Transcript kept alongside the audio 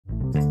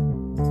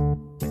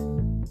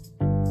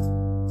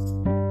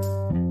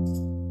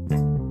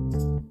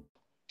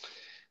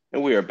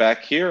We are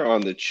back here on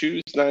the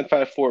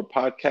Choose954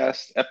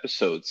 podcast,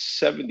 episode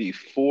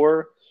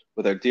 74,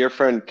 with our dear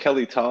friend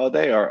Kelly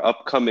Tolliday, our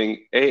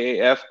upcoming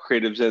AAF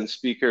Creative Zen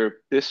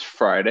speaker this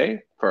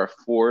Friday for our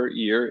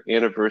 4-year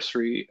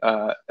anniversary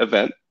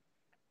event.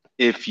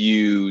 If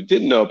you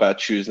didn't know about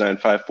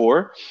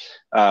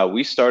Choose954,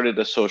 we started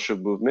a social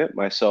movement,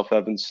 myself,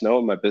 Evan Snow,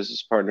 and my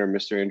business partner,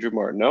 Mr. Andrew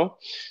Martineau,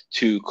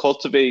 to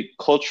cultivate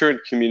culture and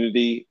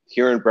community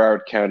here in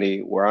Broward County,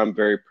 where I'm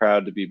very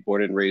proud to be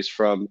born and raised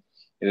from,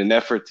 in an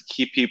effort to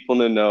keep people in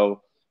the know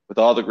with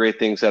all the great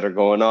things that are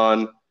going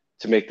on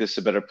to make this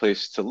a better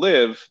place to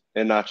live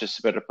and not just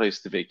a better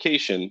place to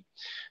vacation.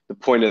 The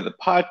point of the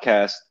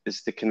podcast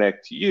is to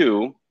connect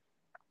you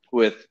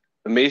with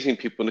amazing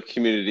people in the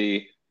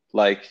community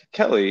like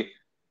Kelly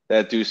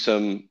that do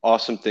some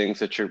awesome things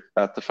that you're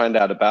about to find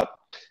out about.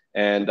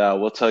 And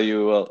we'll tell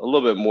you a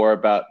little bit more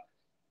about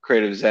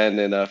Creative Zen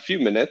in a few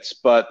minutes.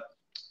 But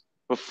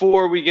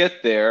before we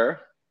get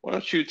there, why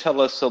don't you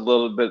tell us a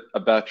little bit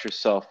about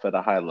yourself at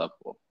a high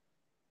level?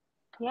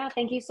 Yeah,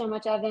 thank you so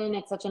much, Evan.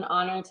 It's such an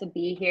honor to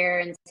be here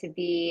and to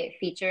be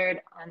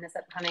featured on this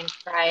upcoming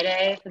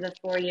Friday for the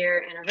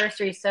 4-year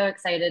anniversary. So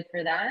excited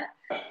for that.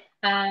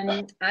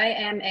 I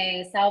am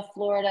a South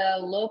Florida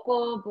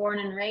local, born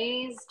and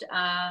raised.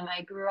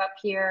 I grew up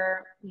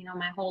here,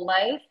 my whole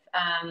life.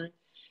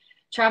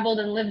 Traveled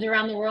and lived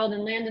around the world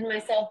and landed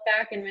myself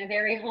back in my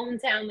very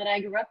hometown that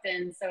I grew up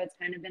in. So it's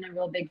kind of been a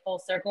real big full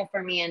circle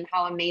for me, and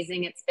how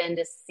amazing it's been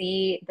to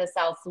see the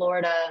South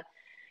Florida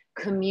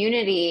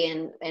community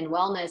and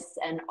wellness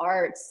and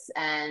arts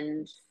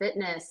and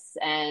fitness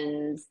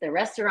and the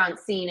restaurant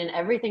scene and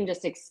everything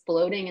just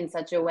exploding in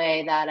such a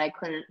way that I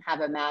couldn't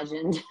have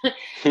imagined.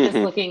 Just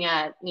looking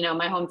at,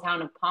 my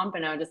hometown of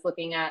Pompano, just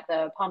looking at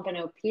the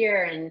Pompano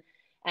Pier and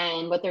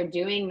what they're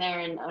doing there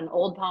in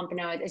Old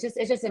Pompano. It's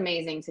just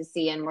amazing to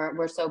see. And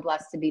we're so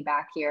blessed to be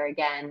back here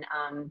again,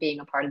 being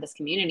a part of this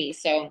community.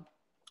 So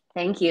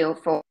thank you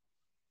for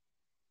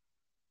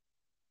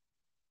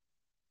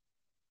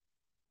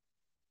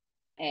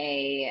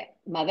a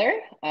mother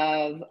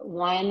of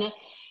one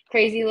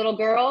crazy little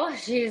girl.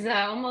 She's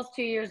almost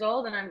 2 years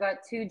old, and I've got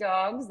 2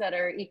 dogs that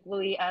are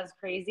equally as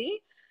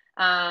crazy.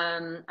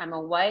 I'm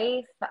a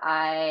wife.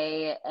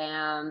 I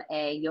am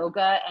a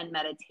yoga and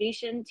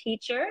meditation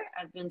teacher.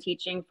 I've been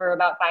teaching for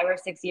about 5 or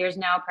 6 years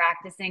now,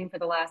 practicing for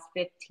the last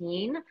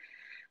 15.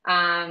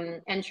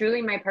 And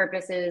truly my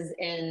purpose is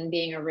in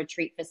being a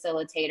retreat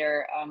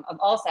facilitator of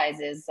all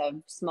sizes, of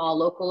small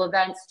local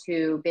events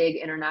to big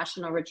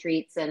international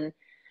retreats. And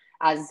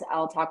as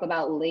I'll talk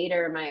about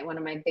later, one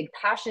of my big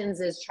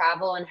passions is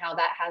travel, and how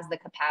that has the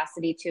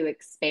capacity to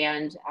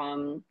expand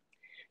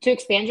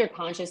your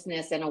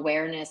consciousness and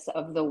awareness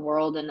of the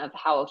world and of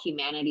how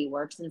humanity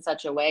works in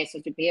such a way. So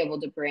to be able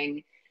to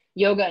bring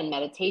yoga and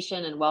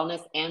meditation and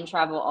wellness and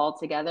travel all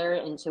together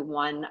into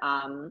one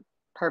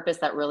purpose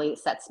that really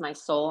sets my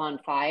soul on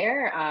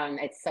fire,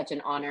 it's such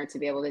an honor to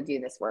be able to do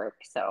this work.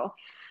 So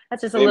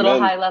that's just a little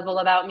high level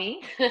about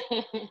me.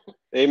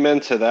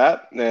 Amen to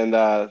that. And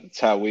that's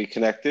how we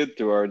connected,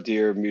 through our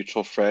dear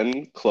mutual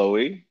friend,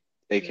 Chloe,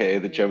 aka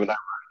the Gemini.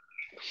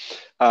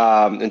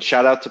 And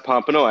shout out to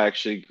Pompano. I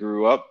actually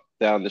grew up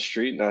down the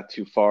street, not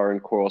too far in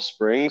Coral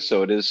Springs.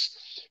 So it is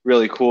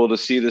really cool to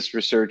see this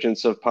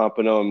resurgence of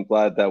Pompano. I'm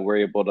glad that we're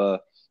able to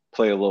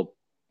play a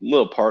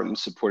little part in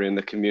supporting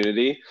the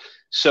community.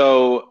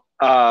 So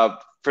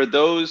for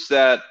those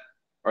that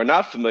are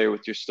not familiar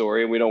with your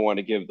story, and we don't want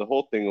to give the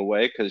whole thing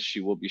away because she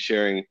will be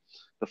sharing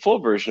the full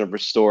version of her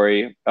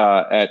story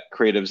at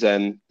Creative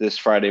Zen this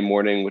Friday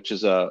morning, which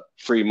is a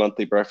free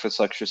monthly breakfast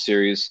lecture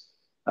series,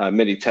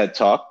 mini TED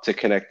Talk to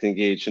connect,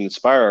 engage, and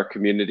inspire our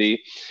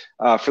community.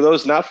 For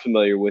those not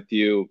familiar with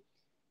you,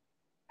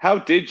 how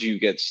did you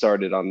get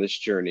started on this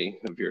journey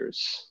of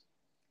yours?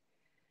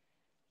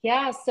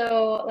 Yeah,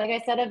 so like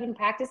I said, I've been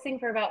practicing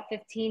for about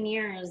 15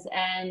 years,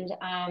 and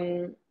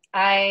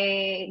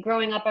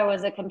growing up, I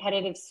was a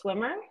competitive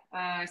swimmer.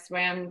 I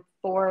swam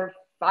 4-5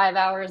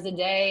 hours a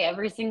day,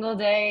 every single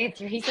day,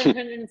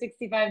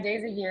 365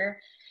 days a year.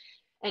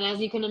 And as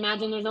you can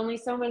imagine, there's only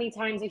so many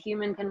times a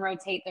human can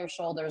rotate their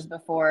shoulders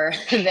before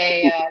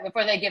they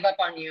give up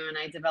on you. And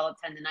I developed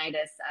tendonitis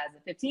as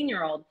a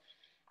 15-year-old.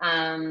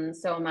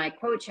 So my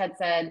coach had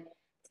said,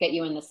 let's get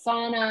you in the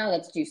sauna,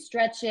 let's do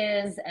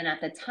stretches. And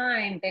at the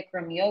time,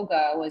 Bikram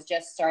yoga was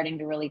just starting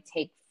to really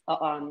take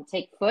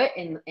foot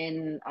in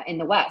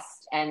the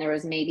West. And there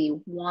was maybe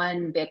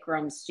one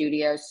Bikram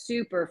studio,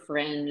 super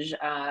fringe,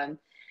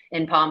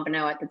 in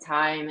Pompano at the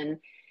time. And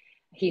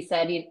he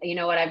said, you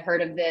know what, I've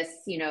heard of this,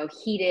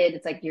 heated,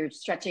 it's like you're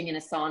stretching in a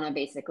sauna,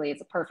 basically.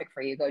 It's perfect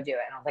for you. Go do it.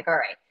 And I was like, all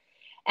right.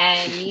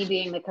 And me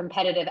being the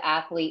competitive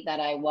athlete that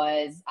I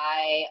was,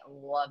 I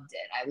loved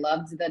it. I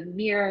loved the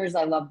mirrors.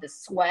 I loved the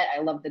sweat.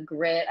 I loved the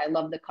grit. I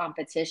loved the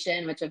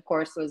competition, which of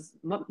course was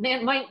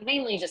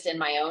mainly just in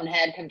my own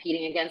head,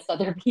 competing against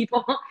other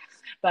people.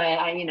 But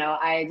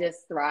I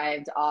just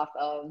thrived off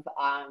of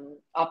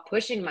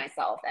pushing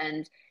myself.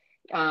 And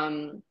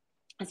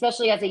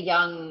especially as a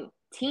young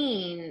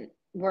teen,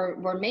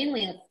 we're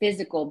mainly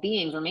physical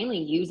beings. We're mainly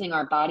using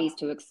our bodies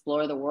to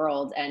explore the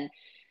world. And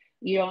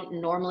you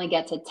don't normally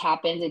get to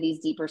tap into these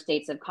deeper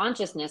states of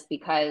consciousness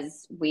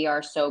because we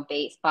are so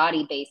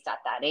body based at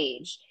that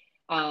age.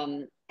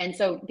 And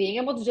so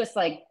being able to just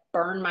like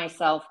burn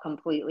myself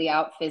completely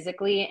out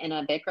physically in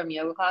a Bikram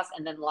yoga class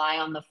and then lie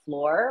on the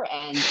floor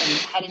and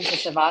head into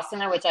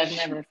Shavasana, which I've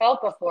never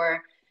felt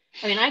before.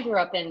 I mean, I grew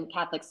up in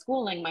Catholic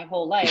schooling my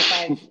whole life.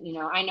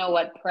 I know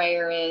what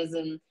prayer is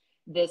and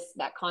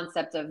that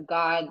concept of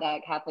God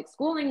that Catholic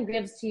schooling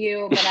gives to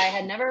you, but I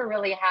had never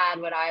really had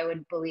what I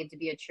would believe to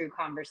be a true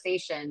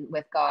conversation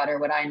with God, or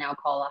what I now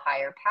call a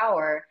higher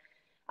power,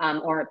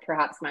 or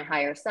perhaps my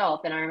higher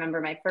self. And I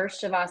remember my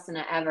first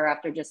Shavasana ever,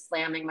 after just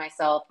slamming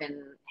myself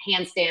in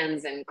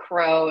handstands and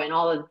crow and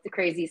all of the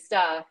crazy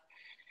stuff.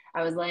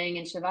 I was laying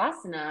in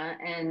Shavasana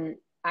and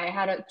I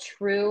had a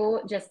true,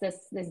 just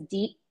this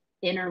deep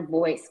inner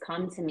voice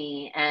come to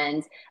me.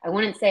 And I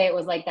wouldn't say it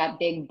was like that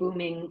big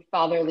booming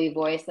fatherly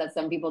voice that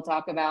some people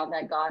talk about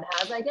that God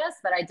has, I guess,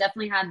 but I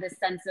definitely had this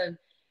sense of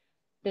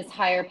this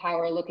higher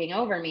power looking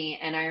over me.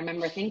 And I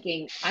remember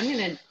thinking, I'm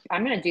going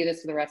to do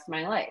this for the rest of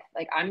my life.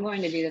 Like, I'm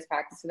going to do this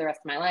practice for the rest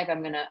of my life.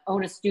 I'm going to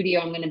own a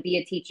studio. I'm going to be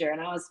a teacher. And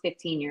I was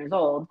 15 years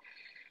old.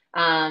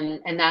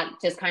 And that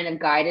just kind of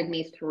guided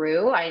me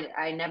through.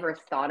 I never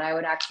thought I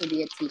would actually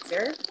be a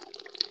teacher.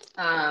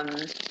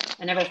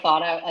 I never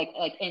thought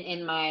like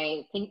in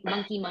my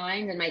monkey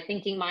mind and my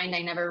thinking mind,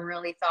 I never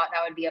really thought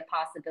that would be a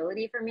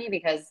possibility for me,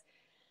 because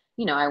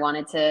I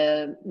wanted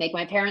to make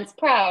my parents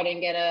proud and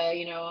get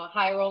a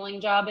high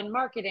rolling job in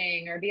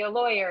marketing or be a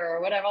lawyer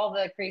or whatever, all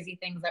the crazy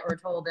things that we're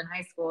told in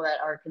high school that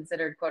are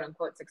considered quote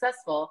unquote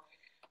successful.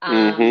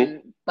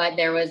 But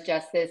there was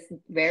just this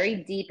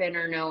very deep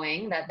inner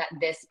knowing that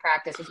this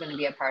practice was going to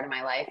be a part of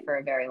my life for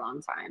a very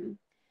long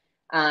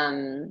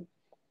time.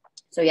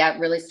 So yeah, it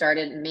really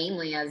started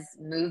mainly as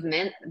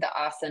movement, the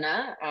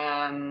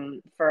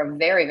asana, for a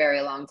very,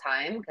 very long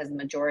time, because the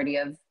majority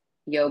of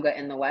yoga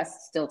in the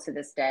West still to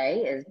this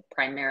day is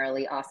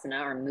primarily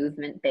asana or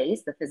movement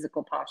based, the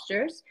physical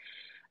postures.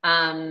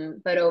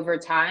 But over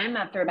time,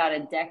 after about a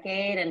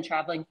decade and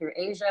traveling through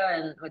Asia,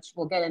 and which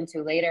we'll get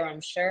into later,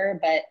 I'm sure,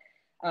 but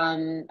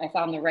I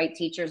found the right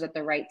teachers at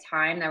the right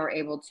time that were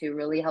able to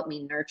really help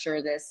me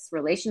nurture this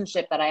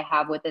relationship that I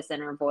have with this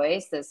inner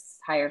voice, this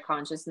higher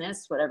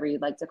consciousness, whatever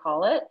you'd like to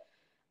call it,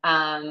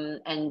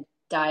 and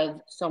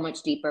dive so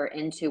much deeper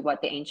into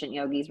what the ancient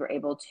yogis were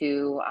able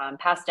to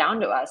pass down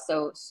to us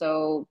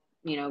so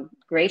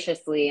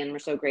graciously, and we're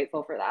so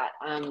grateful for that.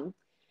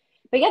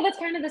 But yeah, that's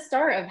kind of the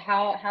start of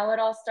how it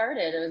all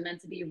started. It was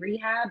meant to be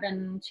rehab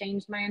and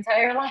changed my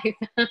entire life.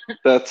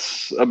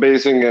 That's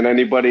amazing. And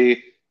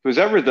anybody who's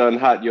ever done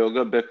hot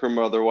yoga, Bikram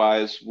or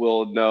otherwise,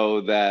 will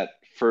know that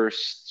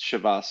first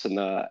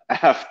Shavasana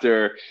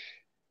after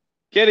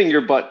getting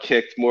your butt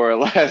kicked, more or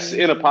less,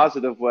 in a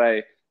positive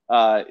way,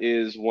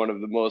 is one of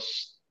the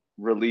most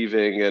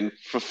relieving and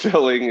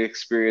fulfilling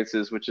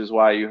experiences, which is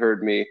why you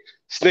heard me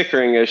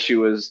snickering as she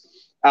was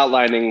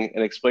outlining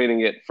and explaining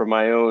it from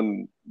my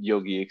own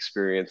yogi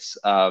experience.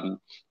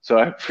 So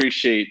I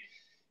appreciate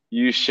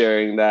you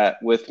sharing that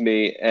with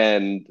me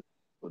and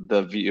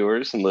the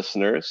viewers and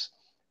listeners.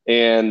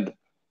 And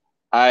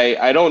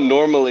I don't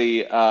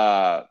normally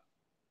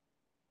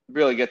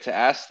really get to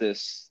ask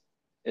this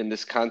in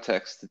this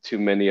context to too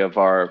many of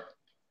our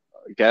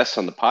guests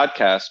on the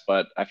podcast,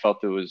 but I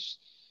felt it was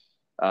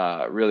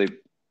really,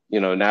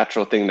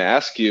 natural thing to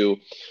ask you.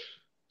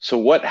 So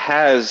what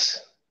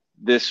has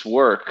this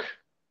work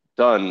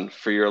done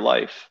for your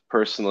life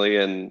personally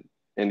and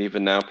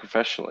even now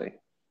professionally?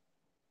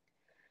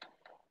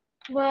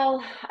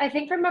 Well, I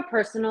think from a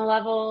personal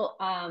level,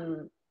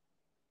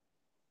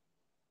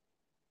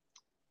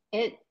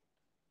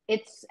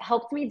 it's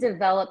helped me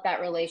develop that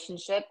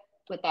relationship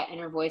with that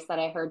inner voice that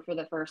I heard for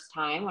the first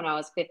time when I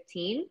was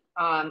 15,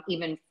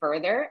 even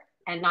further,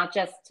 and not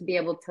just to be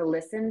able to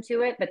listen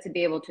to it, but to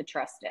be able to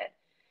trust it.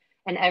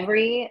 And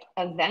every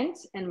event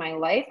in my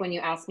life, when you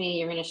ask me,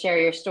 you're going to share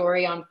your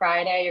story on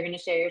Friday, you're going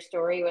to share your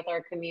story with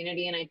our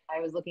community. And I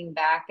was looking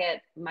back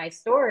at my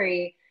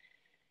story,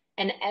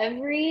 and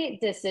every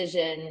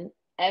decision,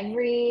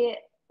 every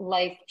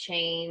life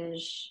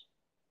change,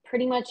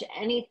 pretty much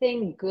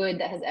anything good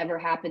that has ever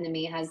happened to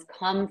me has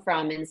come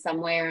from, in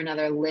some way or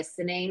another,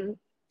 listening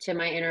to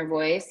my inner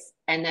voice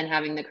and then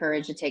having the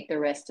courage to take the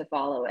risk to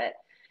follow it.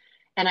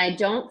 And I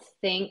don't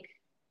think,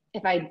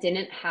 if I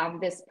didn't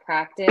have this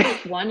practice,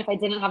 if I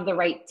didn't have the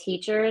right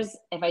teachers,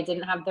 if I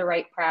didn't have the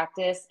right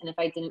practice, and if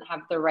I didn't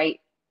have the right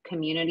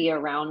community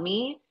around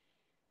me,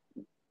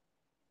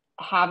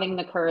 having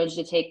the courage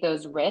to take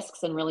those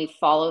risks and really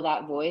follow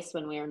that voice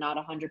when we are not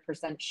 100%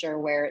 sure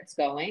where it's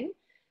going,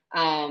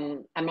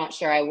 I'm not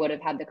sure I would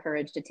have had the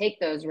courage to take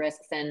those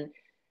risks. And,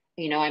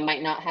 I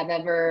might not have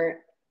ever,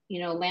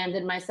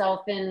 landed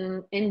myself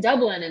in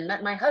Dublin and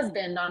met my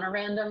husband on a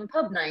random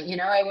pub night.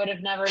 I would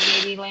have never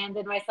maybe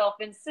landed myself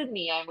in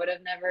Sydney. I would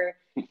have never,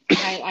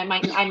 I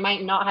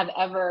might not have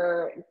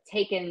ever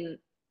taken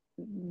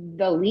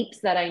the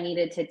leaps that I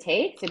needed to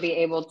take to be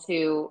able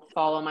to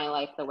follow my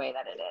life the way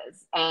that it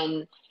is.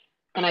 And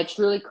And I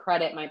truly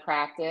credit my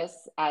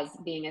practice as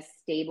being a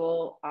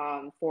stable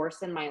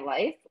force in my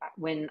life.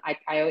 When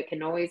I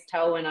can always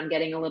tell when I'm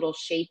getting a little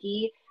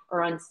shaky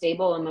or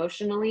unstable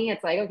emotionally.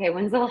 It's like, okay,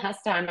 when's the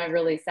last time I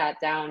really sat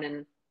down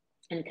and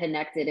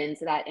connected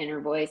into that inner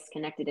voice,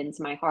 connected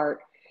into my heart?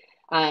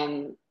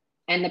 And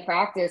the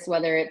practice,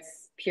 whether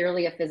it's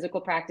purely a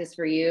physical practice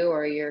for you,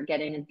 or you're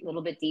getting a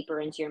little bit deeper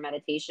into your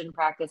meditation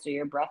practice or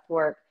your breath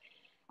work,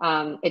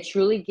 it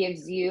truly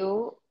gives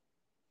you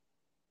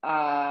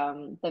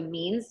the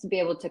means to be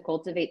able to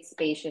cultivate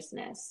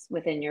spaciousness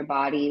within your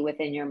body,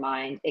 within your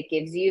mind. It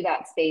gives you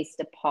that space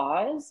to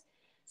pause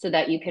so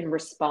that you can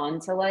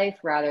respond to life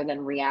rather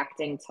than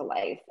reacting to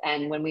life.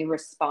 And when we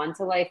respond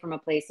to life from a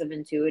place of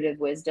intuitive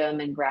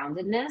wisdom and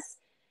groundedness,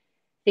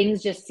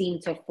 things just seem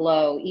to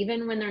flow.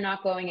 Even when they're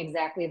not going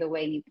exactly the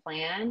way you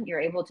plan,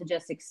 you're able to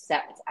just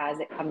accept as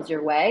it comes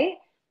your way.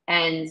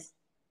 And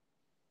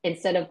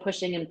instead of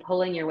pushing and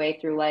pulling your way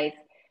through life,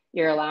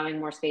 you're allowing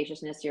more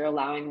spaciousness, you're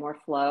allowing more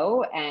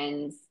flow,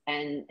 and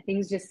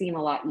things just seem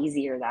a lot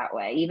easier that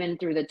way, even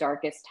through the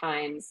darkest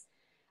times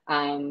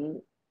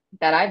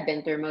that I've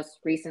been through, most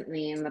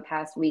recently in the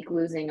past week,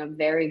 losing a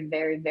very,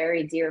 very,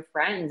 very dear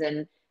friend.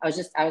 And I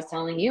was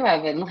telling you,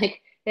 Evan,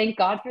 like, thank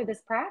God for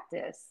this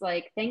practice.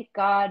 Like, thank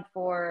God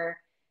for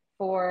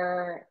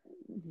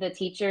the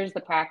teachers,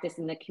 the practice,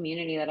 and the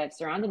community that I've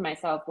surrounded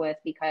myself with,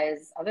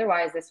 because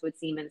otherwise this would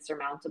seem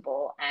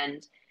insurmountable.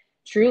 And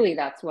truly,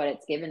 that's what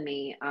it's given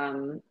me,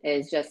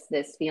 is just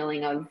this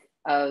feeling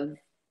of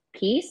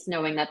peace,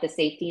 knowing that the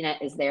safety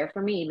net is there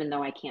for me, even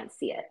though I can't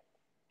see it.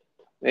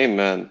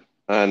 Amen.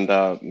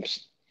 And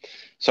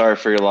sorry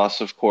for your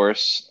loss, of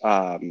course.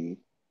 Thank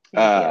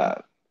you.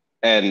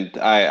 And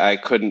I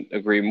couldn't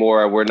agree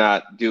more. We're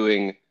not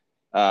doing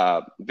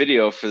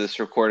video for this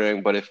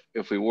recording, but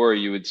if we were,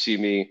 you would see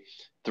me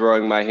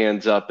throwing my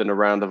hands up in a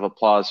round of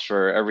applause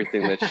for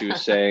everything that she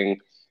was saying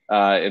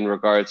in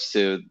regards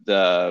to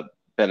the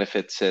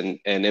benefits and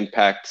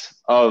impact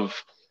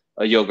of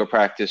a yoga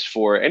practice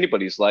for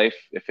anybody's life,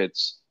 if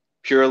it's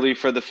purely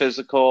for the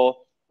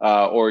physical,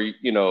 or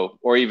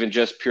or even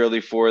just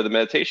purely for the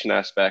meditation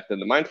aspect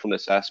and the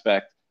mindfulness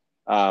aspect.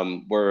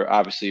 We're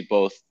obviously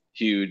both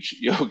huge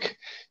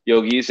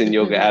yogis and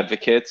yoga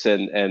advocates,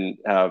 and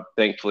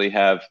thankfully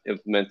have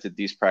implemented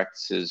these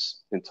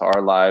practices into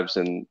our lives,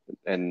 and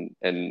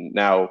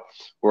now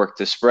work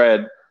to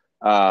spread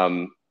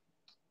the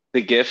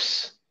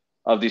gifts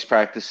of these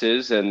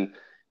practices. And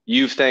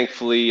you've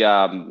thankfully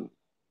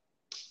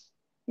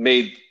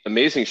made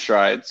amazing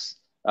strides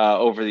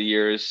over the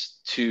years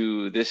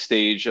to this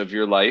stage of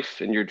your life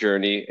and your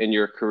journey and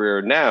your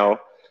career now.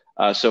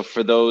 So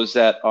for those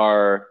that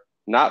are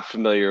not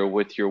familiar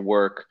with your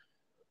work,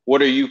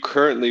 what are you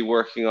currently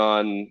working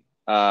on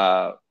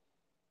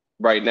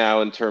right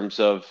now in terms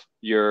of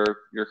your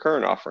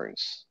current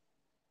offerings?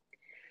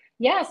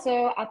 Yeah,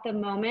 so at the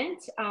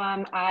moment,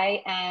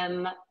 I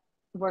am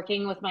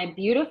working with my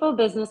beautiful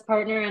business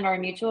partner and our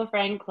mutual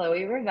friend,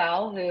 Chloe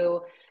Ravel,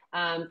 who,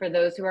 for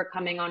those who are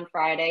coming on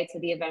Friday to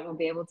the event, will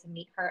be able to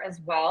meet her as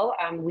well.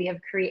 We have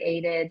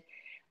created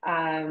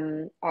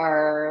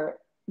our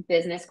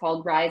business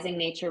called Rising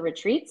Nature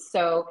Retreats.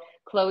 So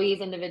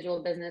Chloe's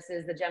individual business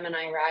is the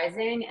Gemini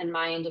Rising, and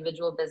my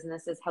individual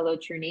business is Hello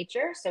True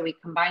Nature. So we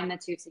combine the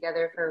two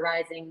together for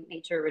Rising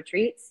Nature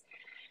Retreats.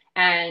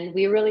 And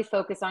we really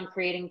focus on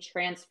creating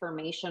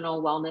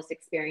transformational wellness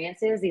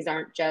experiences. These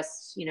aren't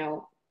just,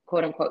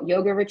 quote unquote,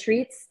 yoga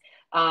retreats,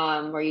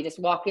 where you just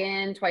walk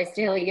in, twice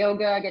daily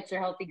yoga, get your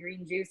healthy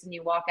green juice, and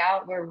you walk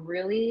out. We're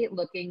really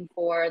looking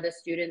for the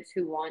students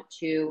who want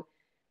to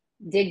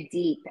dig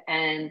deep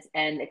and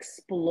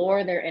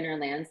explore their inner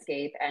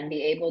landscape and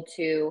be able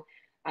to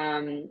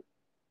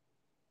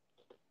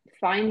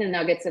find the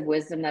nuggets of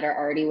wisdom that are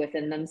already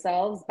within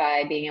themselves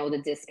by being able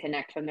to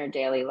disconnect from their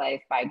daily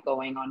life by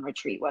going on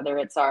retreat, whether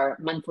it's our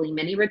monthly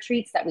mini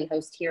retreats that we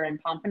host here in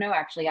Pompano,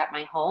 actually at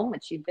my home,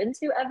 which you've been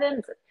to,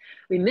 Evan.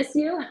 We miss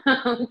you.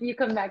 You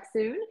come back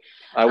soon.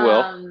 I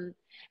will.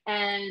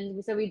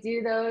 And so we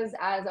do those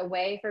as a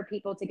way for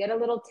people to get a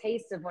little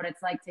taste of what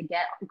it's like to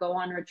go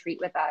on retreat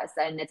with us.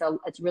 And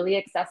it's really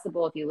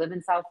accessible. If you live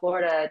in South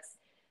Florida, it's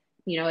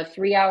a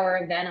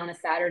 3-hour event on a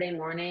Saturday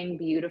morning,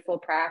 beautiful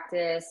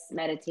practice,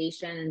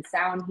 meditation and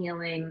sound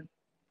healing.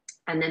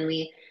 And then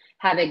we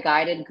have a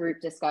guided group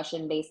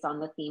discussion based on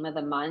the theme of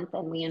the month.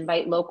 And we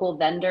invite local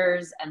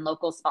vendors and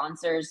local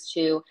sponsors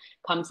to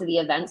come to the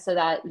event so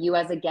that you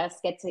as a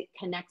guest get to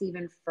connect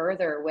even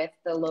further with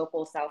the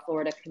local South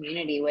Florida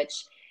community,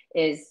 which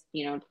is,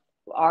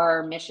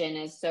 our mission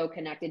is so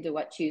connected to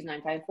what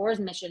Choose954's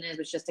mission is,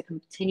 which is to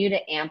continue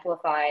to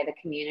amplify the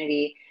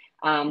community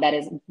that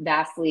is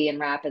vastly and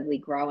rapidly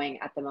growing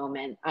at the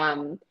moment.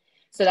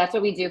 So that's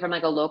what we do from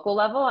like a local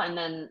level. And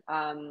then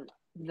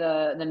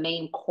the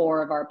main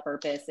core of our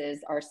purpose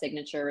is our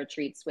signature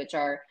retreats, which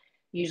are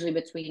usually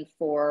between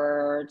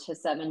 4 to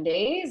 7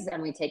 days,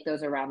 and we take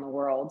those around the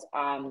world.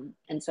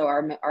 And so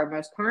our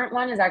most current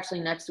one is actually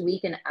next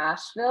week in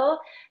Asheville.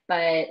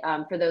 But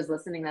for those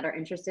listening that are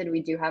interested,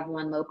 we do have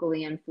one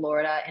locally in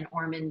Florida in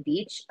Ormond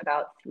Beach,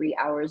 about 3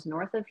 hours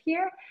north of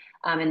here.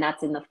 And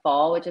that's in the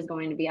fall, which is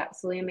going to be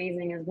absolutely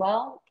amazing as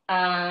well.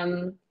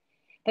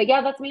 But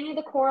yeah, that's mainly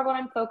the core of what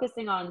I'm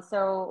focusing on.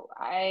 So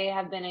I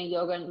have been a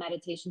yoga and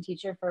meditation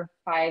teacher for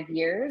 5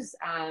 years,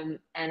 and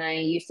I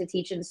used to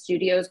teach in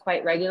studios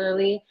quite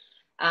regularly.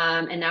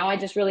 And now I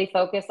just really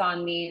focus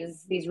on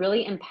these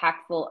really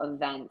impactful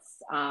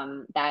events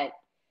that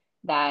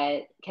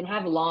can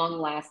have long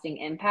lasting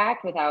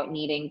impact without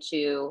needing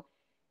to,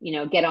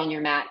 get on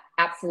your mat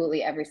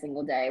absolutely every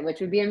single day,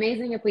 which would be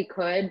amazing if we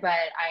could.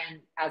 But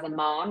as a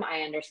mom,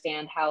 I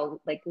understand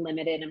how like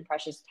limited and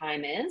precious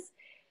time is.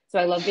 So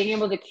I love being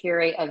able to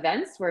curate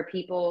events where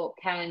people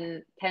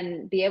can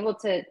be able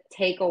to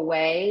take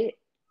away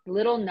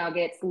little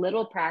nuggets,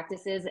 little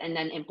practices, and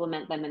then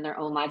implement them in their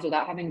own lives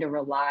without having to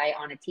rely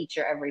on a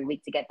teacher every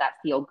week to get that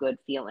feel good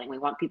feeling. We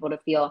want people to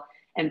feel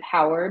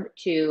empowered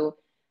to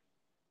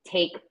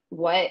take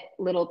what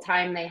little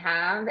time they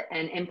have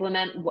and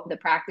implement the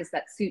practice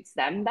that suits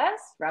them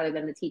best, rather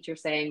than the teacher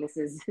saying this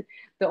is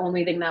the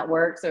only thing that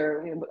works,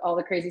 or all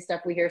the crazy stuff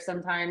we hear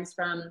sometimes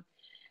from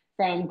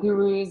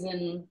gurus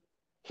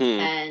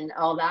and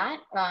all that.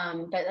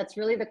 But that's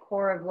really the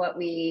core of what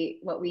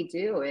we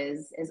do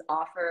is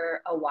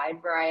offer a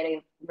wide variety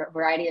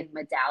of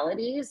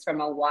modalities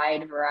from a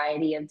wide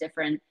variety of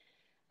different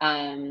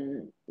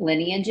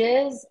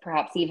lineages,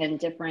 perhaps even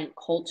different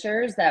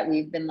cultures that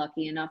we've been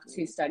lucky enough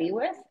to study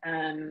with.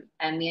 And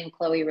me and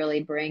Chloe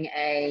really bring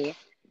a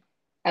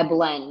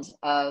blend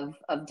of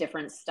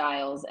different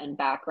styles and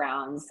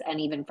backgrounds,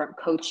 and even from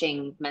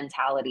coaching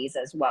mentalities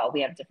as well.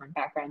 We have different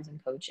backgrounds in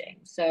coaching.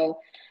 So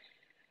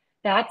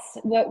that's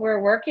what we're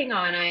working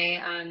on.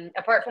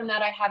 Apart from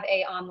that, I have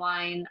a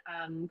online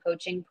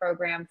coaching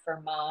program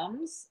for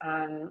moms,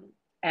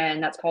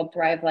 and that's called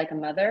Thrive Like a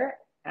Mother.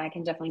 I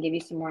can definitely give you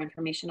some more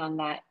information on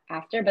that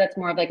after, but it's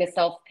more of like a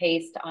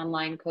self-paced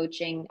online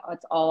coaching.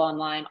 It's all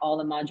online. All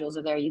the modules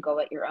are there. You go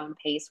at your own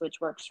pace,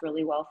 which works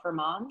really well for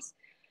moms.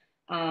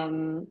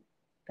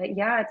 But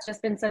yeah, it's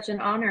just been such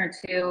an honor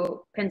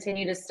to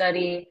continue to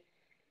study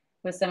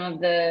with some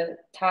of the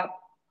top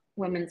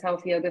women's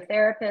health yoga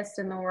therapists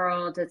in the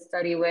world, to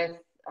study with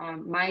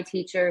my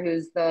teacher,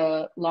 who's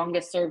the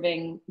longest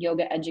serving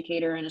yoga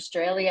educator in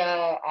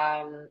Australia,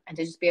 and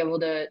to just be able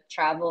to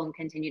travel and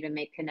continue to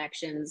make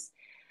connections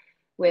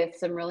with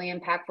some really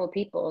impactful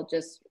people.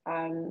 Just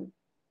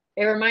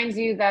it reminds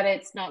you that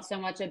it's not so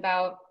much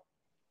about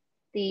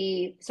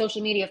the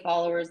social media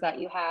followers that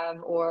you have,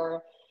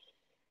 or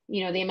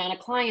the amount of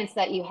clients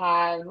that you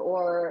have,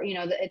 or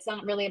it's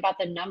not really about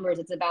the numbers.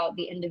 It's about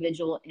the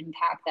individual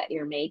impact that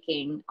you're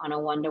making on a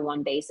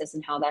one-to-one basis,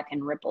 and how that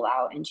can ripple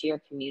out into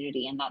your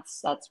community. And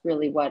that's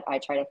really what I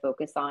try to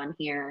focus on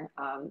here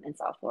in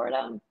South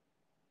Florida.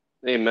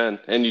 Amen.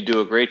 And you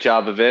do a great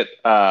job of it.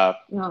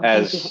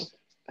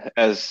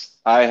 As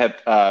I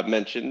have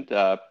mentioned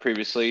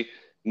previously,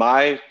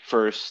 my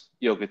first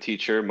yoga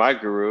teacher, my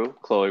guru,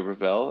 Chloe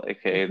Ravel,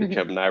 aka the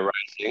Gemini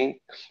Rising,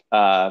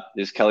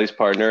 is Kelly's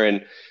partner,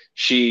 and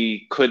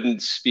she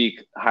couldn't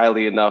speak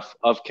highly enough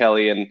of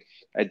Kelly. And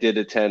I did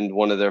attend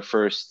one of their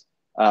first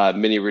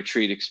mini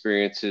retreat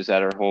experiences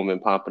at her home in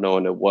Pompano,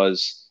 and it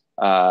was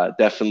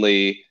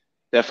definitely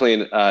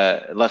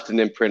left an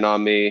imprint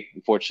on me.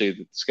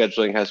 Unfortunately, the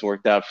scheduling hasn't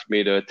worked out for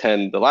me to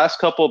attend the last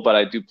couple, but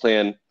I do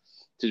plan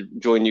to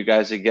join you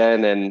guys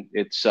again. And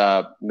it's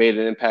made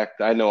an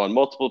impact, I know, on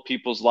multiple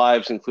people's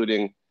lives,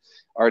 including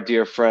our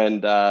dear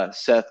friend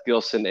Seth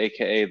Gilson,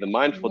 aka the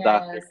Mindful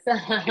Doctor,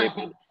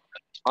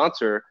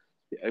 sponsor,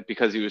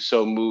 because he was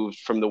so moved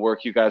from the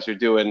work you guys are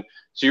doing.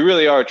 So you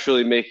really are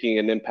truly making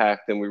an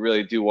impact, and we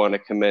really do want to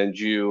commend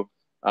you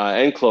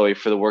and Chloe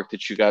for the work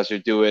that you guys are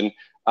doing.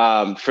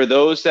 For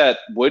those that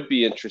would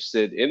be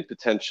interested in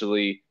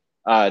potentially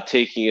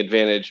taking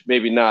advantage,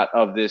 maybe not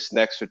of this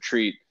next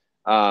retreat,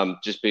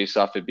 just based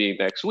off it being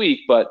next week,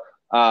 but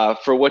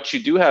for what you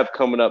do have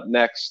coming up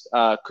next,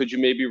 could you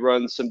maybe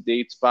run some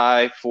dates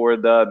by for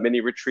the mini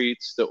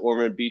retreats, the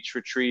Ormond Beach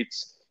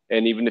retreats,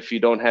 and even if you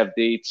don't have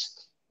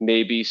dates,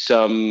 maybe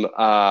some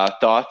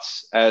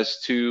thoughts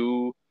as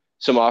to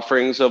some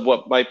offerings of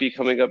what might be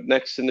coming up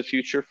next in the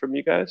future from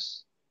you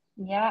guys?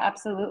 Yeah,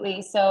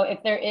 absolutely. So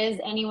if there is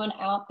anyone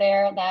out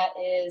there that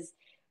is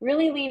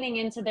really leaning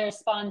into their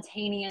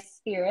spontaneous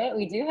spirit,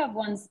 we do have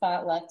one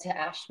spot left to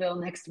Asheville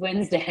next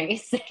Wednesday.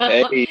 So,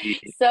 Hey.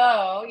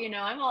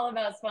 I'm all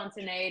about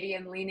spontaneity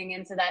and leaning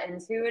into that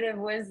intuitive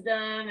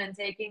wisdom and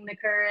taking the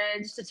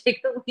courage to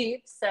take the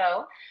leap.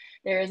 So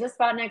there is a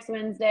spot next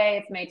Wednesday.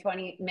 It's May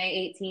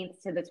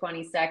 18th to the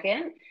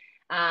 22nd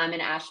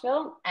in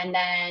Asheville. And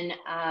then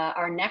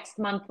our next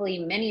monthly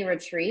mini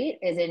retreat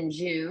is in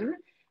June.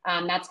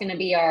 That's going to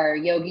be our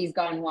Yogis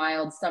Gone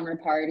Wild summer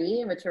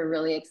party, which we're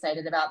really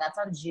excited about. That's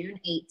on June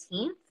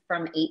 18th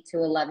from 8 to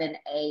 11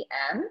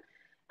 a.m.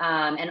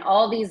 And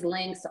all these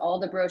links, all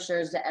the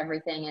brochures to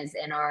everything is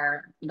in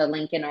the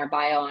link in our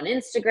bio on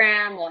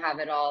Instagram. We'll have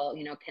it all,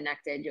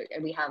 connected.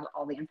 We have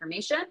all the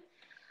information.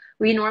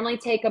 We normally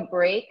take a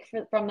break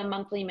from the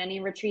monthly mini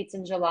retreats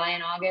in July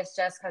and August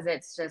just because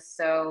it's just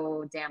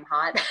so damn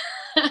hot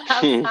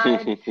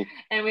outside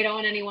and we don't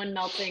want anyone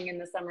melting in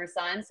the summer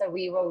sun. So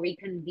we will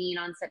reconvene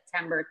on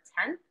September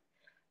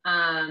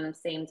 10th,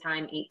 same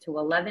time, 8 to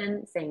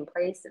 11, same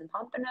place in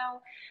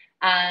Pompano.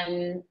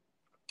 And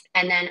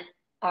then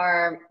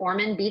our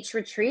Ormond Beach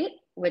retreat,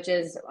 which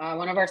is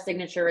one of our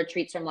signature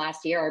retreats from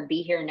last year, our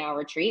Be Here Now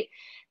retreat,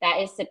 that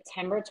is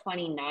September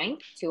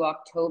 29th to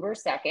October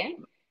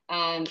 2nd.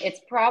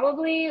 It's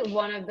probably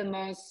one of the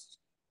most,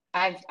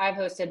 I've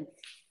hosted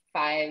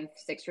 5-6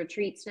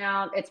 retreats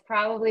now. It's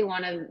probably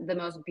one of the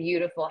most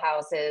beautiful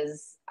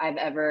houses I've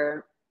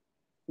ever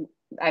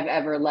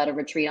led a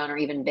retreat on or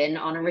even been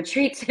on a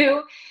retreat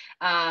to.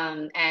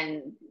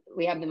 And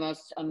we have the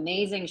most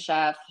amazing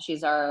chef.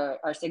 She's our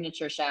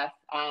signature chef.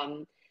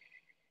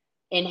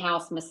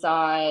 In-house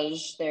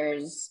massage.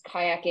 There's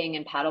kayaking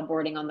and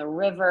paddleboarding on the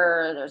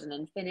river. There's an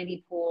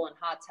infinity pool and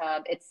hot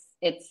tub.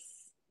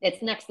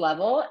 It's next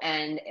level,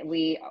 and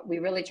we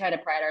really try to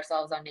pride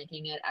ourselves on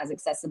making it as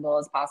accessible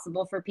as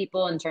possible for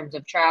people in terms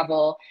of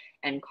travel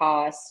and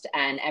cost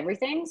and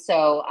everything.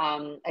 So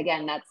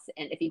again,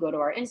 if you go to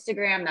our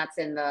Instagram, that's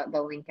in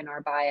the link in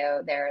our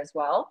bio there as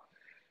well.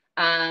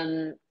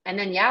 And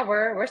then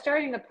we're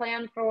starting to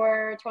plan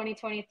for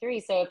 2023.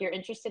 So if you're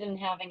interested in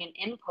having an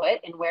input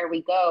in where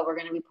we go, we're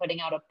going to be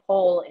putting out a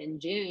poll in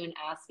June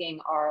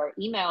asking our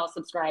email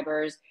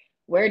subscribers,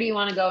 where do you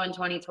want to go in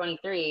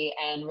 2023,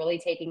 and really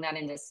taking that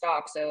into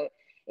stock. So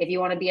if you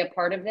want to be a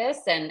part of this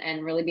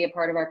and really be a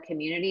part of our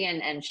community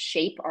and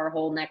shape our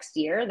whole next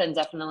year, then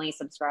definitely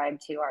subscribe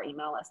to our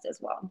email list as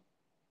well.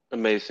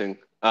 Amazing.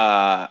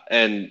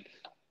 And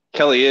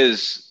Kelly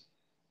is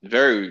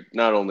very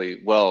not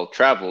only well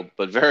traveled,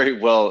 but very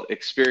well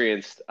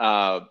experienced.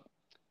 I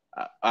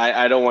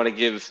don't want to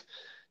give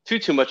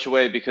too much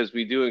away because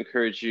we do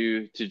encourage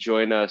you to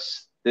join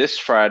us this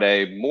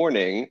Friday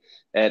morning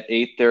at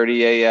 8:30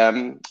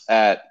 a.m.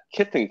 at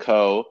Kith &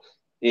 Co.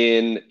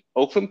 in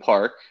Oakland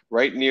Park,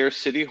 right near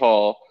City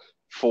Hall,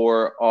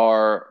 for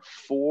our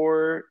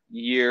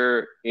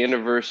 4-year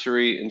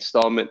anniversary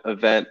installment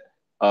event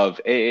of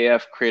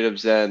AAF Creative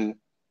Zen,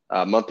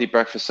 monthly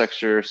breakfast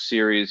lecture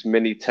series,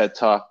 mini TED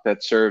Talk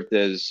that served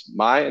as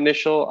my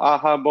initial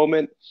aha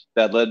moment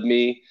that led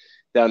me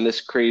down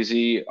this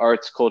crazy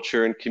arts,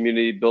 culture, and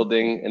community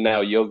building and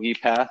now yogi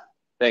path.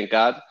 Thank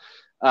God.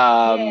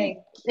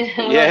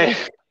 Yay.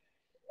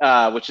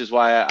 Which is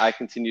why I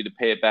continue to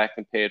pay it back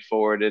and pay it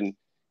forward and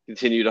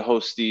continue to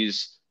host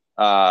these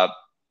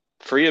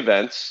free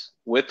events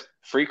with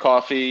free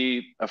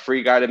coffee, a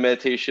free guided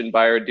meditation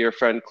by our dear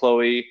friend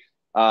Chloe.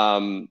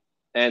 And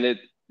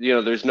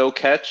there's no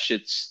catch.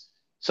 It's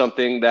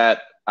something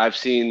that I've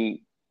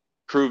seen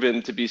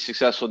proven to be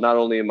successful not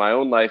only in my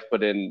own life,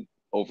 but in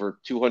over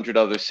 200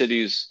 other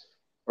cities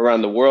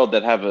around the world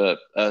that have a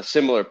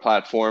similar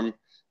platform,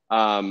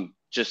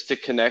 just to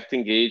connect,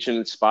 engage, and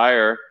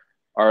inspire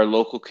our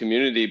local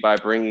community by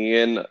bringing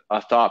in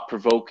a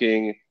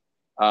thought-provoking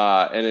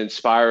and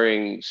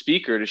inspiring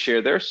speaker to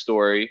share their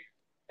story.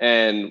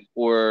 And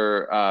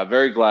we're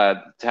very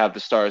glad to have the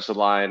stars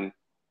align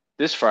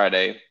this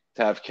Friday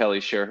to have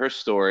Kelly share her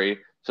story.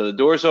 So the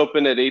doors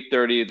open at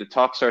 8:30. The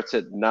talk starts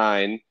at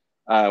 9.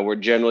 We're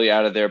generally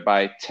out of there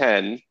by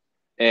 10.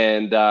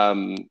 And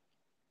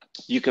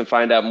you can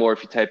find out more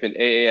if you type in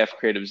AAF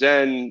Creative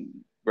Zen,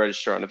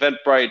 register on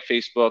Eventbrite,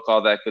 Facebook,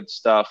 all that good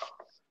stuff.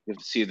 You have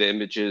to see the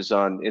images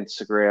on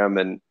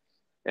Instagram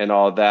and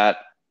all that.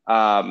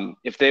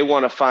 If they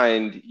want to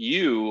find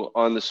you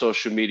on the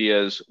social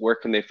medias, where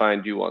can they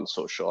find you on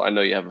social? I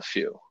know you have a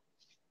few.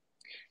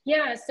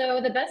 Yeah,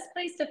 so the best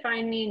place to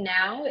find me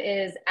now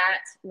is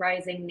at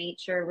Rising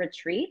Nature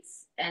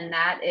Retreats, and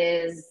that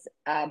is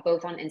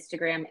both on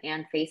Instagram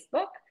and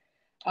Facebook.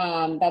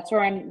 That's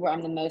where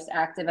I'm the most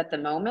active at the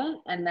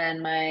moment. And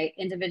then my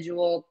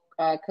individual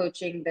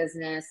coaching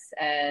business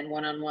and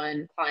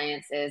one-on-one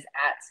clients is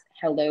at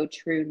Hello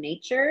True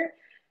Nature.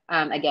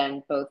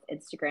 Again, both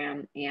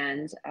Instagram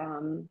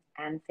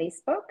and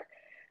Facebook.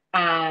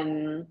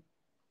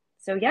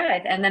 So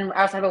yeah, and then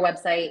I also have a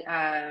website,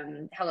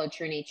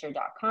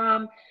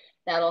 hellotruenature.com.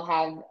 That'll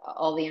have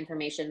all the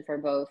information for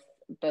both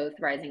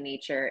Rising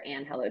Nature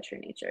and Hello True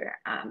Nature.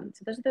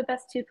 So those are the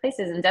best 2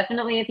 places. And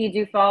definitely, if you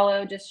do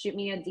follow, just shoot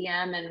me a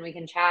DM and we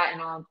can chat,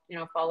 and I'll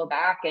follow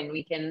back, and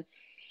we can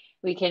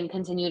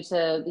continue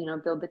to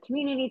build the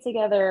community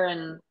together.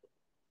 And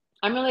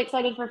I'm really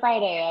excited for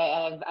Friday.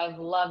 I've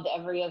loved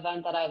every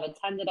event that I've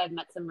attended. I've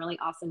met some really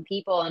awesome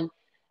people, and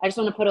I just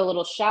want to put a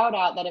little shout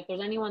out that if there's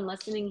anyone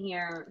listening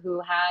here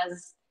who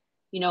has,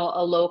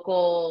 a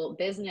local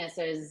business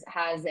or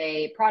has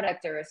a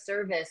product or a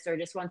service or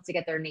just wants to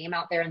get their name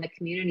out there in the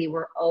community,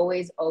 we're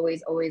always,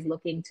 always, always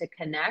looking to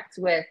connect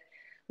with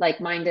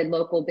like-minded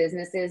local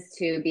businesses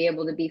to be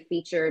able to be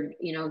featured,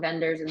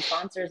 vendors and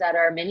sponsors at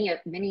our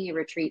mini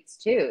retreats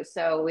too.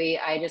 So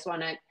I just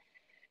want to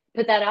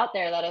put that out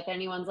there, that if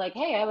anyone's like,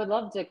 hey, I would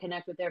love to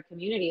connect with their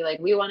community, like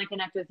we want to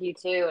connect with you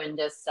too. And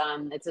just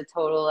it's a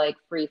total like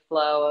free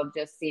flow of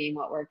just seeing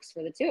what works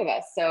for the two of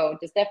us. So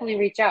just definitely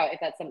reach out if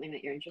that's something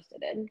that you're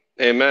interested in.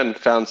 Amen.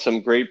 Found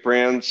some great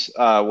brands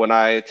when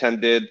I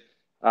attended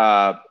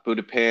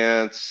Buddha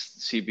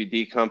Pants,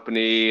 CBD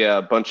Company,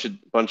 a bunch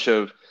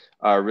of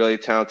really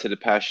talented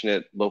and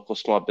passionate local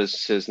small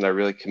businesses, and I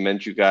really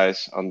commend you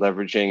guys on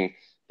leveraging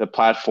the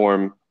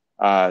platform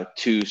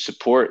to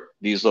support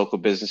these local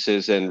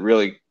businesses and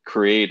really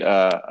create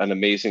an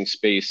amazing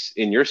space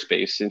in your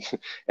space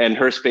and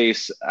her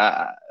space.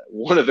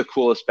 One of the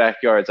coolest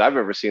backyards I've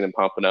ever seen in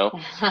Pompano.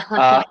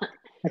 Uh,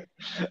 Thank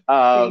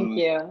um,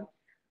 you.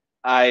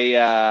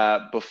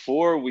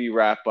 Before we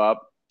wrap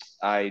up,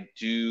 I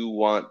do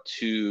want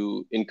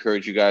to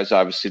encourage you guys,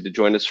 obviously, to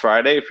join us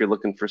Friday if you're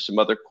looking for some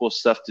other cool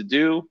stuff to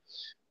do.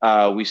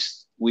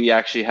 We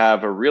actually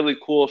have a really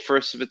cool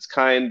first of its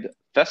kind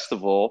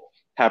festival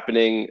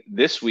happening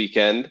this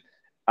weekend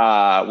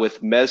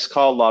with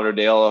Mezcal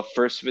Lauderdale, a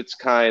first of its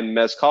kind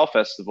Mezcal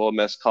festival.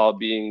 Mezcal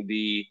being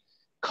the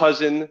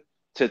cousin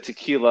to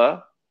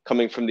tequila,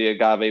 coming from the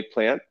agave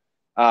plant.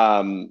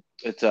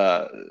 It's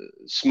a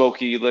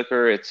smoky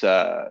liquor. It's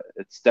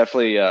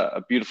definitely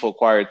a beautiful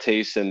acquired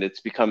taste, and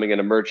it's becoming an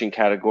emerging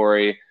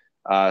category.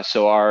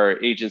 So our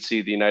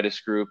agency, the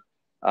Unitas Group,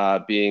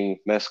 being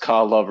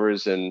mezcal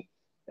lovers and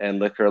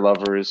liquor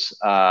lovers,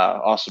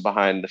 also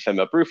behind the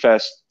Female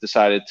Brewfest,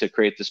 decided to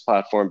create this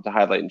platform to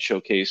highlight and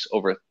showcase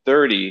over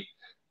 30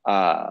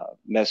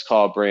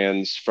 mezcal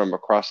brands from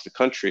across the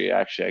country.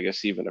 Actually, I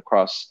guess even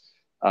across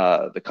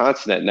the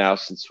continent now,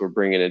 since we're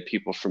bringing in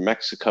people from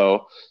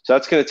Mexico. So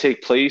that's going to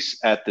take place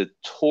at the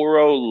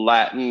Toro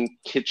Latin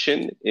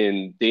Kitchen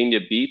in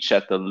Dania Beach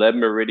at the Le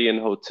Meridian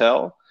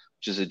Hotel,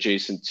 which is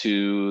adjacent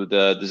to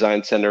the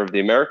Design Center of the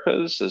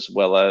Americas, as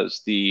well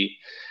as the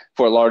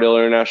Fort Lauderdale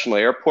International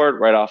Airport,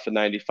 right off of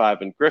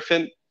 95 in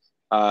Griffin.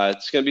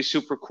 It's going to be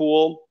super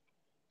cool.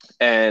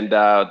 And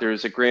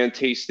there's a grand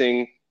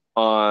tasting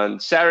on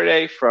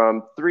Saturday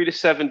from 3 to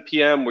 7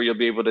 p.m. where you'll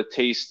be able to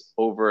taste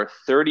over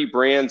 30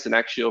 brands and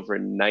actually over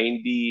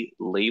 90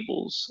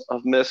 labels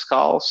of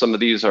mezcal. Some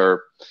of these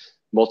are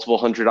multiple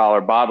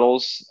 $100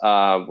 bottles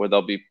where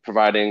they'll be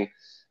providing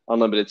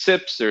unlimited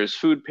sips. There's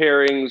food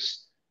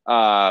pairings,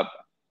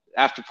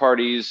 after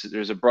parties.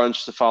 There's a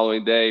brunch the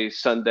following day,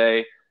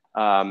 Sunday,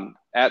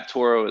 at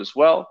Toro as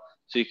well.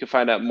 So you can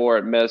find out more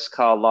at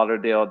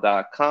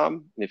mezcallauderdale.com.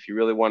 And if you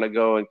really want to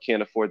go and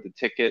can't afford the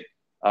ticket,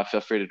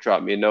 feel free to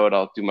drop me a note.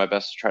 I'll do my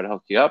best to try to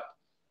hook you up.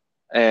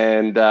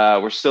 And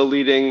we're still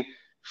leading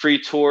free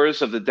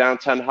tours of the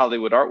Downtown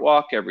Hollywood Art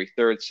Walk every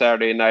third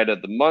Saturday night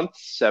of the month,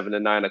 7 to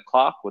 9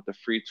 o'clock, with a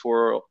free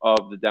tour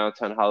of the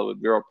Downtown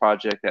Hollywood Mural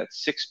Project at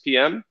 6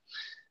 p.m.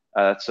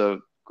 That's a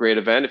great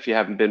event. If you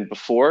haven't been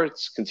before,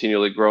 it's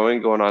continually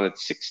growing, going on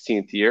its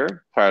 16th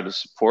year. Proud to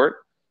support.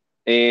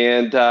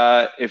 And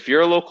if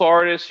you're a local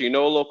artist, you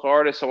know a local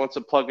artist that wants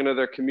to plug into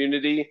their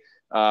community,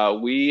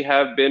 we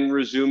have been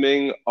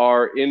resuming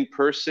our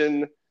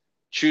in-person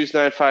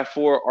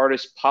Choose954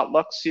 Artist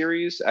Potluck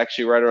Series,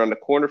 actually right around the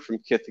corner from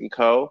Kith &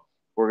 Co.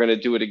 We're going to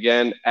do it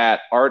again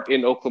at Art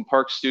in Oakland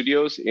Park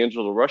Studios,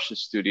 Angela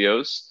Rush's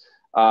studios,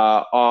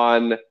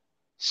 on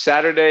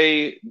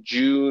Sunday,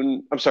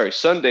 June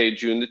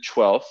the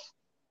 12th.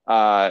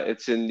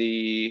 It's in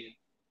the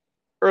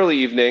early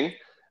evening.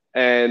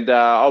 And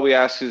all we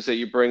ask is that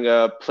you bring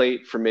a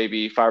plate for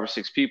maybe 5 or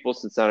 6 people,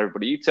 since not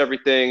everybody eats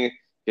everything.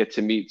 Get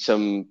to meet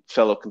some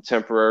fellow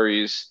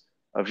contemporaries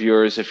of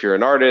yours. If you're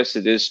an artist,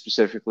 it is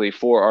specifically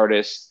for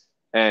artists,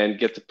 and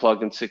get to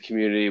plug into the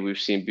community. We've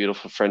seen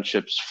beautiful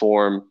friendships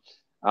form,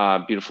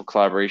 beautiful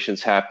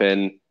collaborations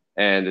happen,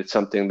 and it's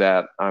something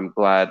that I'm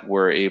glad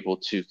we're able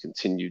to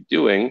continue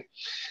doing.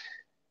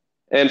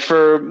 And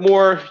for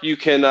more, you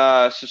can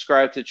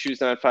subscribe to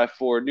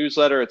Choose954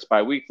 newsletter. It's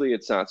bi-weekly.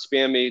 It's not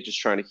spammy. Just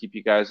trying to keep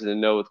you guys in the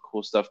know with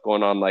cool stuff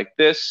going on like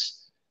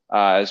this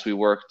as we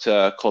work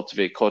to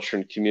cultivate culture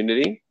and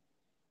community.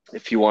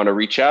 If you want to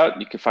reach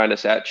out, you can find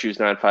us at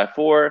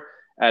Choose954,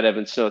 at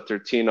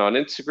EvansSnow13 on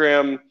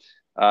Instagram.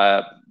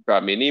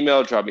 Drop me an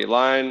email, drop me a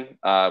line.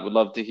 Would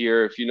love to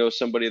hear if you know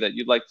somebody that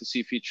you'd like to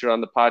see featured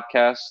on the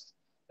podcast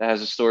that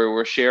has a story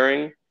worth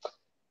sharing,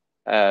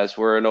 as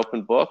we're an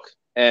open book.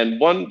 And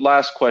one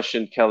last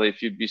question, Kelly,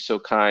 if you'd be so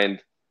kind.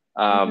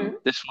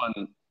 This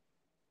one,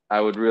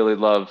 I would really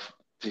love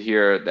to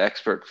hear the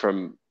expert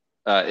from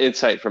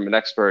insight from an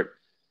expert.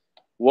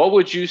 What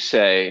would you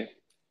say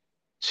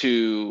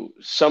to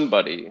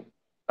somebody,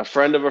 a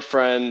friend of a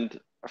friend,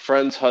 a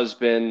friend's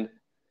husband,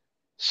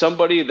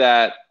 somebody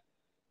that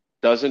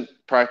doesn't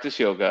practice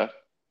yoga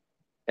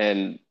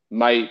and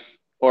might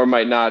or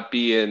might not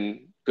be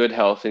in good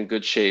health and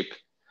good shape?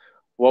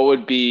 What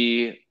would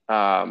be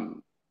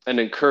an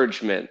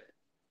encouragement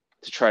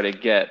to try to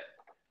get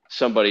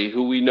somebody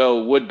who we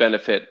know would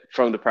benefit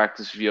from the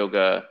practice of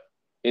yoga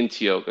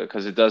into yoga?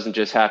 Because it doesn't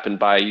just happen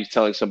by you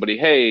telling somebody,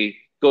 hey,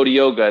 go to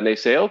yoga, and they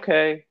say,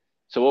 okay.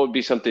 So what would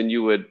be something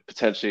you would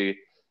potentially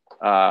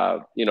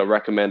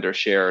recommend or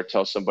share or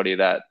tell somebody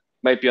that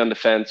might be on the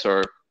fence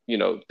or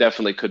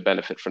definitely could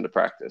benefit from the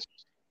practice.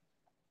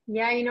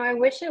 Yeah, I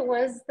wish it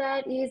was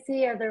that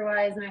easy.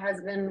 Otherwise, my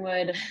husband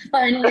would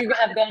finally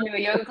have gone to a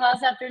yoga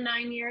class after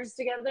 9 years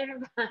together.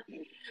 But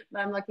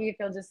I'm lucky if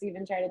he'll just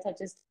even try to touch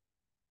his.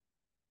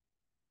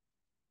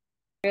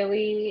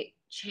 Really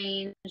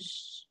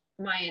changed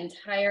my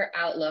entire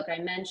outlook. I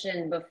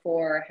mentioned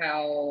before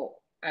how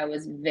I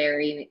was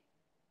very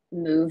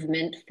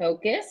movement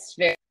focused,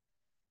 very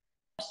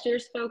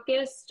gestures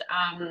focused.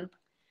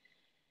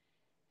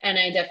 And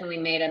I definitely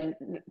made a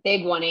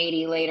big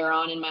 180 later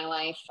on in my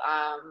life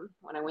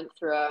when I went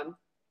through a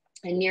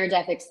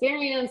near-death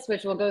experience,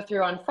 which we'll go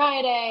through on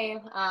Friday.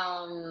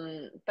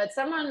 But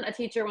a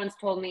teacher once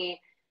told me,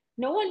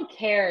 no one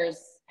cares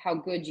how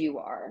good you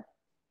are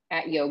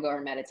at yoga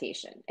or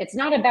meditation. It's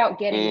not about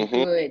getting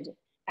good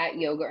at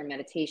yoga or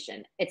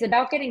meditation. It's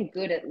about getting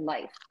good at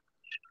life.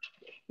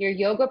 Your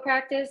yoga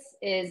practice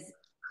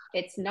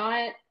it's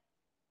not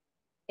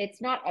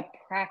a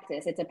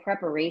practice, it's a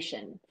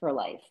preparation for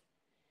life.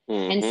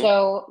 And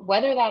so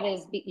whether that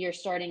is you're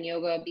starting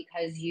yoga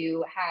because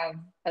you have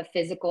a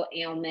physical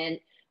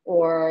ailment,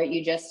 or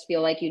you just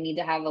feel like you need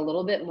to have a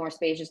little bit more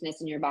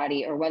spaciousness in your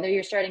body, or whether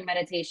you're starting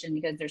meditation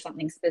because there's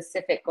something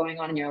specific going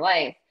on in your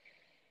life,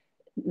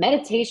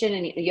 meditation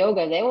and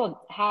yoga, they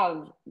will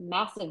have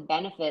massive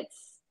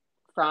benefits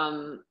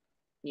from,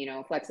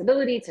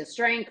 flexibility to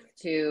strength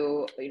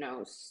to,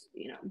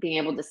 being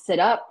able to sit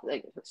up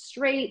like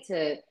straight,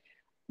 to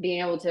being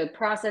able to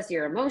process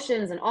your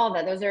emotions and all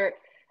that.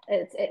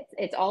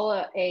 It's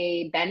all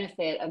a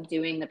benefit of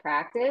doing the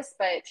practice,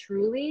 but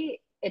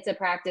truly it's a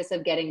practice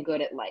of getting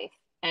good at life.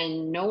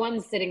 And no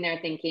one's sitting there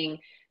thinking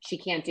she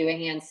can't do a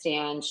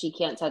handstand, she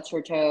can't touch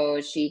her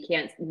toes, she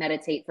can't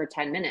meditate for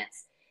 10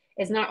 minutes.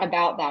 It's not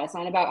about that. It's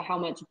not about how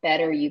much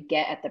better you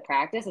get at the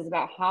practice. It's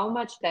about how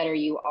much better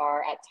you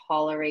are at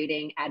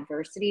tolerating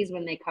adversities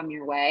when they come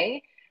your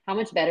way. How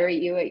much better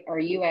are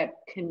you at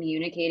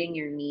communicating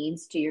your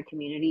needs to your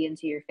community and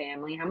to your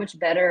family? How much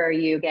better are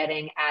you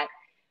getting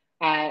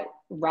at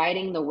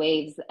riding the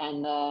waves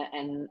and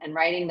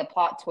riding the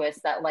plot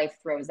twists that life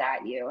throws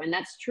at you? And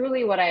that's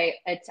truly what I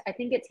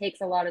think it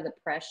takes a lot of the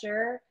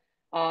pressure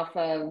off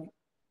of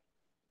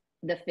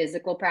the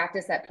physical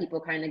practice that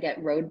people kind of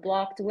get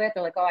roadblocked with.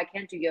 They're like, oh, I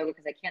can't do yoga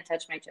because I can't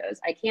touch my toes.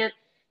 I can't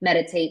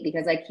meditate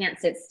because I can't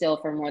sit still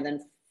for more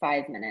than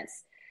 5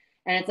 minutes.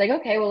 And it's like,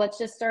 okay, well, let's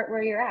just start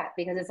where you're at,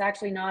 because it's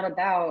actually not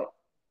about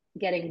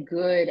getting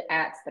good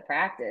at the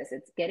practice.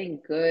 It's getting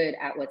good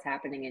at what's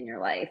happening in your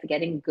life,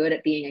 getting good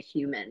at being a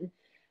human.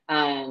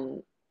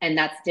 And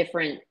that's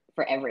different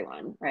for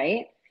everyone,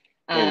 right?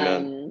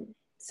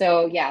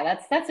 So yeah,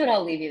 that's what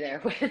I'll leave you there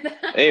with.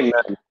 Amen.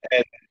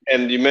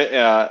 And you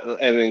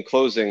and in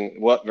closing,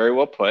 very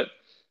well put.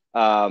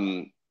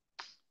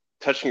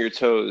 Touching your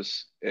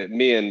toes.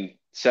 Me and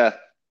Seth,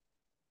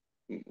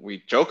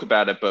 we joke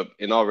about it, but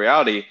in all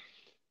reality,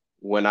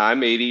 when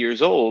I'm 80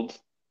 years old,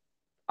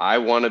 I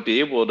want to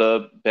be able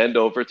to bend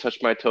over, touch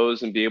my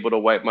toes, and be able to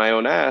wipe my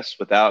own ass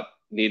without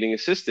needing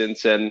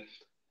assistance. And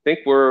I think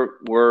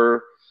we're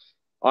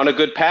on a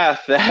good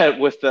path that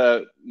with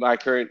my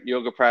current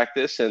yoga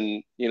practice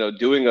and,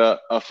 doing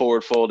a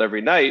forward fold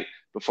every night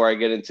before I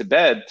get into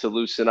bed to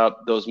loosen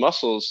up those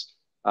muscles.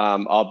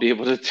 I'll be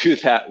able to do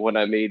that when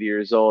I'm 80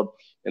 years old.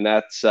 And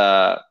that's,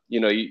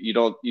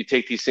 you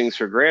take these things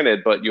for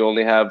granted, but you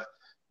only have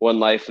one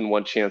life and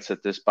one chance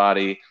at this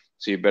body.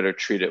 So you better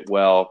treat it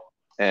well.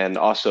 And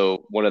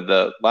also, one of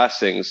the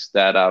last things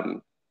that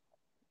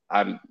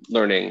I'm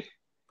learning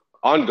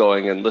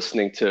ongoing and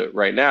listening to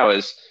right now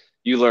is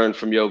you learn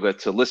from yoga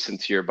to listen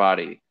to your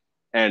body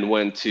and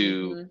when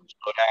to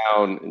slow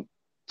down and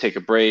take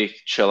a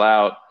break, chill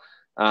out.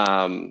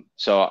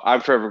 So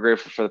I'm forever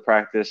grateful for the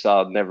practice.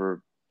 I'll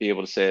never be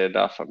able to say it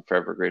enough. I'm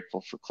forever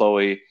grateful for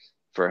Chloe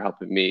for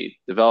helping me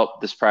develop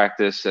this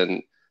practice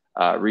and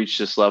reach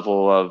this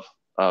level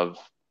of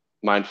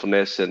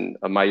mindfulness and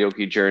my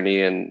yogi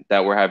journey, and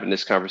that we're having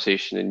this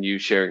conversation and you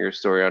sharing your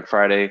story on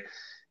Friday.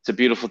 It's a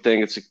beautiful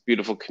thing. It's a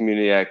beautiful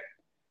community.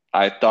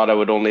 I thought I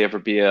would only ever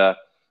be a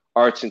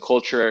arts and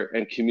culture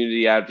and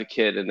community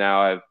advocate, and now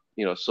I've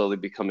slowly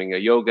becoming a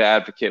yoga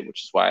advocate,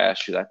 which is why I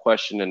asked you that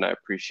question, and I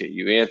appreciate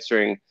you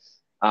answering.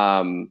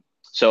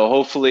 So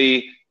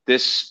hopefully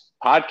this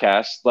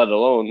podcast, let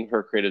alone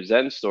her creative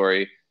Zen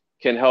story,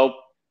 can help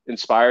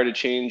inspire to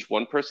change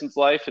one person's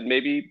life, and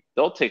maybe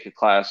they'll take a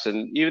class.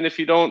 And even if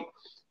you don't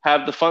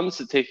have the funds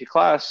to take a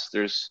class,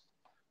 there's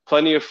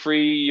plenty of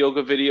free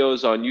yoga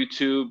videos on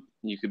YouTube.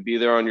 You could be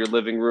there on your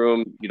living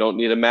room. You don't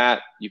need a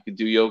mat. You could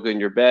do yoga in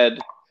your bed.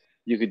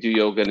 You could do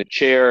yoga in a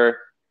chair.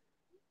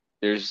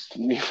 There's,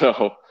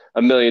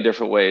 a million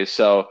different ways.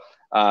 So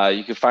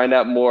you can find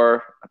out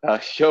more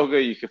about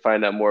yoga. You can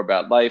find out more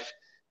about life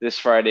this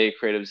Friday,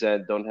 Creative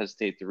Zen. Don't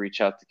hesitate to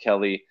reach out to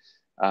Kelly.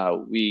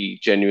 We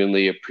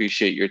genuinely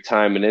appreciate your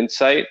time and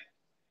insight.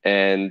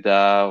 And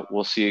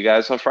we'll see you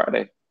guys on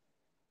Friday.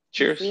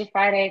 Cheers. See you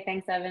Friday.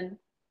 Thanks, Evan.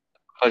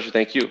 Pleasure.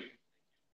 Thank you.